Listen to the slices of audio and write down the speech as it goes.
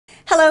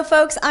Hello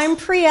folks, I'm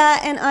Priya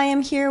and I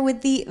am here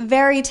with the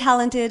very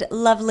talented,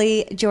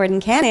 lovely Jordan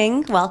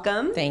Canning.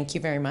 Welcome. Thank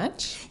you very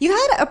much. You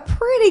had a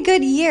pretty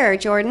good year,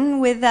 Jordan,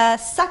 with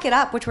Suck It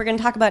Up, which we're going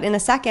to talk about in a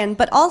second,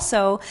 but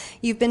also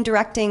you've been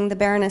directing the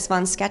Baroness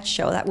von Sketch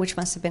show, which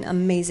must have been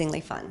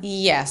amazingly fun.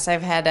 Yes,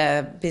 I've had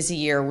a busy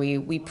year.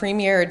 We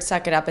premiered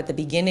Suck It Up at the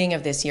beginning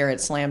of this year at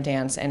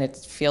Slamdance, and it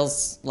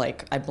feels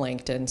like I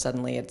blinked and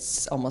suddenly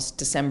it's almost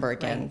December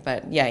again. Right.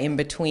 But yeah, in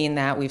between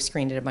that, we've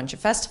screened at a bunch of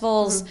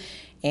festivals. Mm-hmm.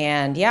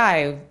 And yeah,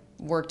 I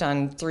worked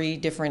on 3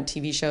 different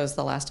TV shows,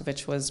 the last of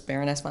which was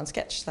Baroness von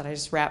Sketch that I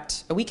just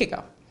wrapped a week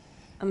ago.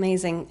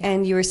 Amazing.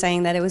 And you were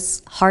saying that it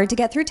was hard to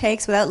get through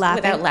takes without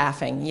laughing. Without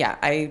laughing, yeah.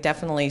 I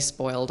definitely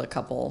spoiled a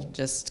couple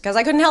just because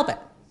I couldn't help it.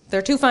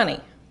 They're too funny.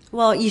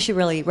 Well, you should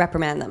really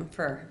reprimand them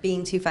for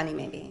being too funny,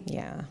 maybe.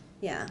 Yeah.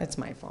 Yeah. It's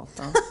my fault,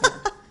 though. Yeah.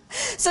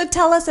 So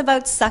tell us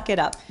about Suck It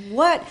Up.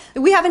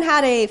 We haven't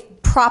had a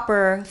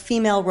proper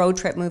female road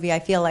trip movie, I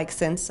feel like,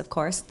 since, of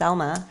course,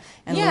 Thelma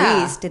and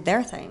Louise did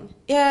their thing.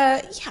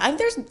 Yeah,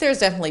 there's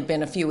definitely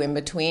been a few in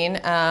between.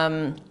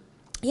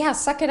 Yeah,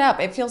 Suck It Up.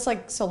 It feels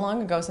like so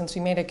long ago since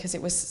we made it because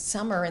it was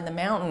summer in the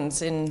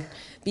mountains in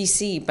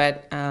BC.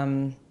 But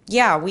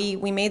yeah, we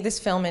made this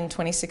film in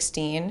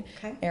 2016.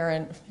 Okay.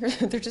 Aaron,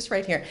 they're just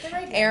right here. They're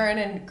right here. Aaron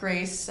and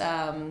Grace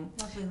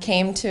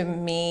came to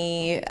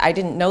me. I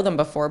didn't know them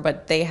before,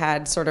 but they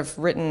had sort of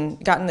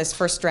gotten this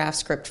first draft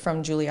script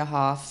from Julia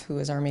Hoff, who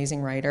is our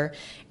amazing writer.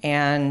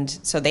 And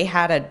so they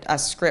had a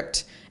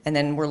script, and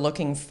then we're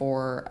looking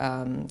for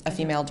a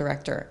female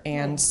director.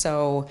 And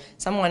so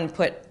someone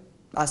put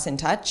us in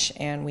touch,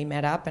 and we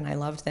met up, and I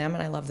loved them,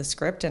 and I loved the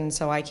script, and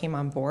so I came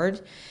on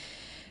board.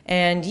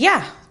 And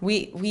yeah,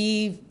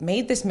 we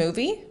made this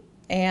movie,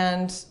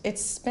 and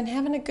it's been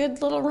having a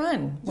good little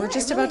run. We're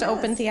just about to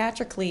open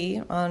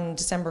theatrically on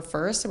December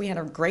 1st, so we had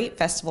a great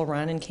festival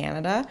run in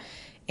Canada.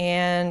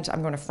 And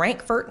I'm going to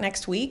Frankfurt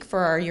next week for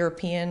our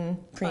European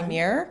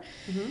premiere.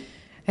 Mm-hmm.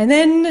 And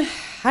then,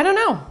 I don't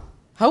know,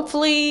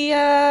 hopefully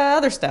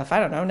other stuff. I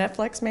don't know,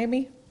 Netflix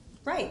maybe?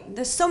 Right.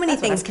 There's so many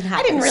things can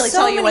happen. I didn't really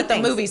tell you what the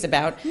movie's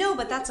about. No,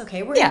 but that's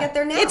okay. We're going to get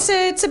there now.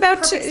 It's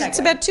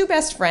about 2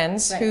 best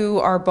friends who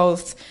are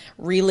both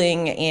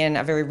reeling in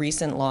a very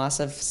recent loss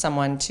of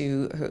someone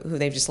who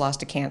they've just lost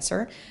to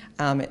cancer.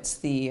 It's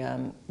the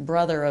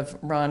brother of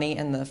Ronnie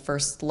and the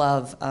first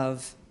love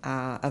of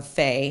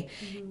Faye,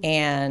 mm-hmm.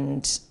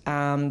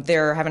 and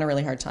they're having a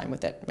really hard time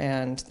with it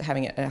and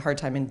having a hard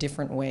time in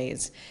different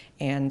ways.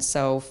 And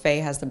so Faye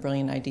has the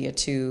brilliant idea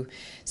to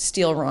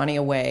steal Ronnie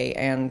away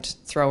and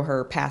throw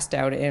her passed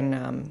out in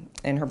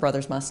her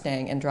brother's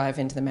Mustang and drive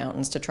into the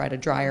mountains to try to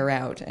dry her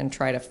out and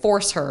try to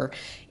force her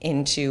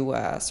into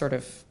sort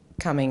of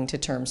coming to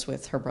terms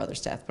with her brother's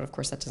death. But of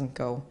course that doesn't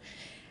go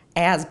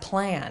as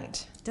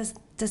planned.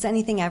 Does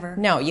anything ever?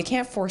 No, you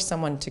can't force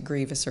someone to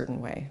grieve a certain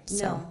way.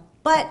 So. No.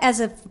 But as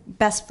a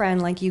best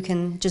friend, like, you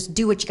can just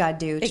do what you got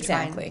to do to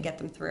try and get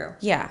them through.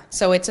 Yeah.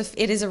 So it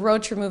is a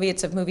road trip movie.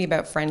 It's a movie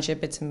about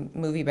friendship. It's a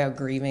movie about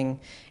grieving,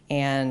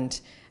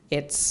 and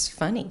it's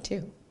funny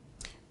too.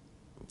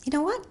 You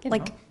know what?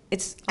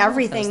 It's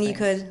everything you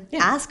could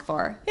ask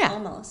for. Yeah.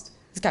 Almost.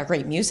 It's got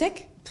great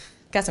music.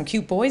 Got some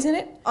cute boys in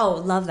it. Oh,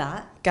 love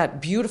that. Got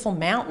beautiful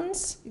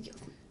mountains.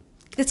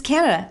 It's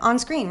Canada on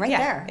screen right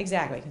there.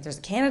 Exactly. There's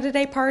a Canada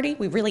Day party.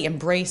 We really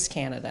embrace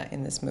Canada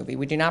in this movie.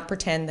 We do not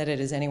pretend that it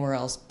is anywhere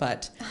else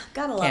but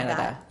Gotta love Canada.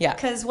 That. Yeah.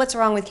 Because what's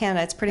wrong with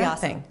Canada? It's pretty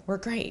awesome. We're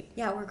great.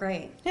 Yeah, we're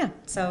great. Yeah.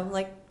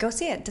 So, go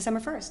see it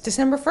December 1st.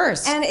 December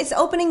 1st. And it's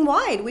opening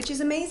wide, which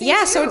is amazing. Yeah,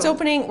 too. so it's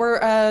opening.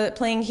 We're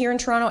playing here in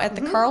Toronto at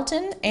the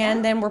Carlton,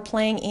 and then we're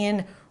playing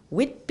in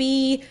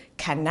Whitby,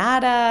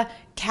 Canada,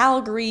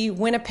 Calgary,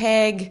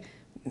 Winnipeg,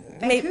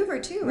 Vancouver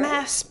too,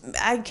 right?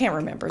 I can't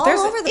remember. All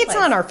over the place. It's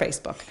on our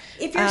Facebook.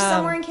 If you're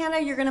somewhere in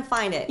Canada, you're going to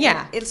find it.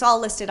 Yeah. It's all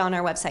listed on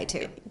our website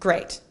too.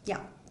 Great. Yeah.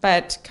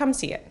 But come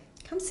see it.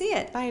 Come see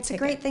it. Buy a it's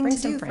ticket. a great thing Bring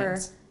to do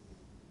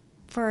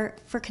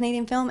for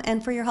Canadian film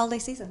and for your holiday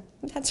season.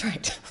 That's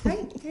right.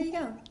 Right. There you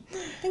go.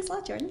 Thanks a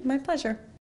lot, Jordan. My pleasure.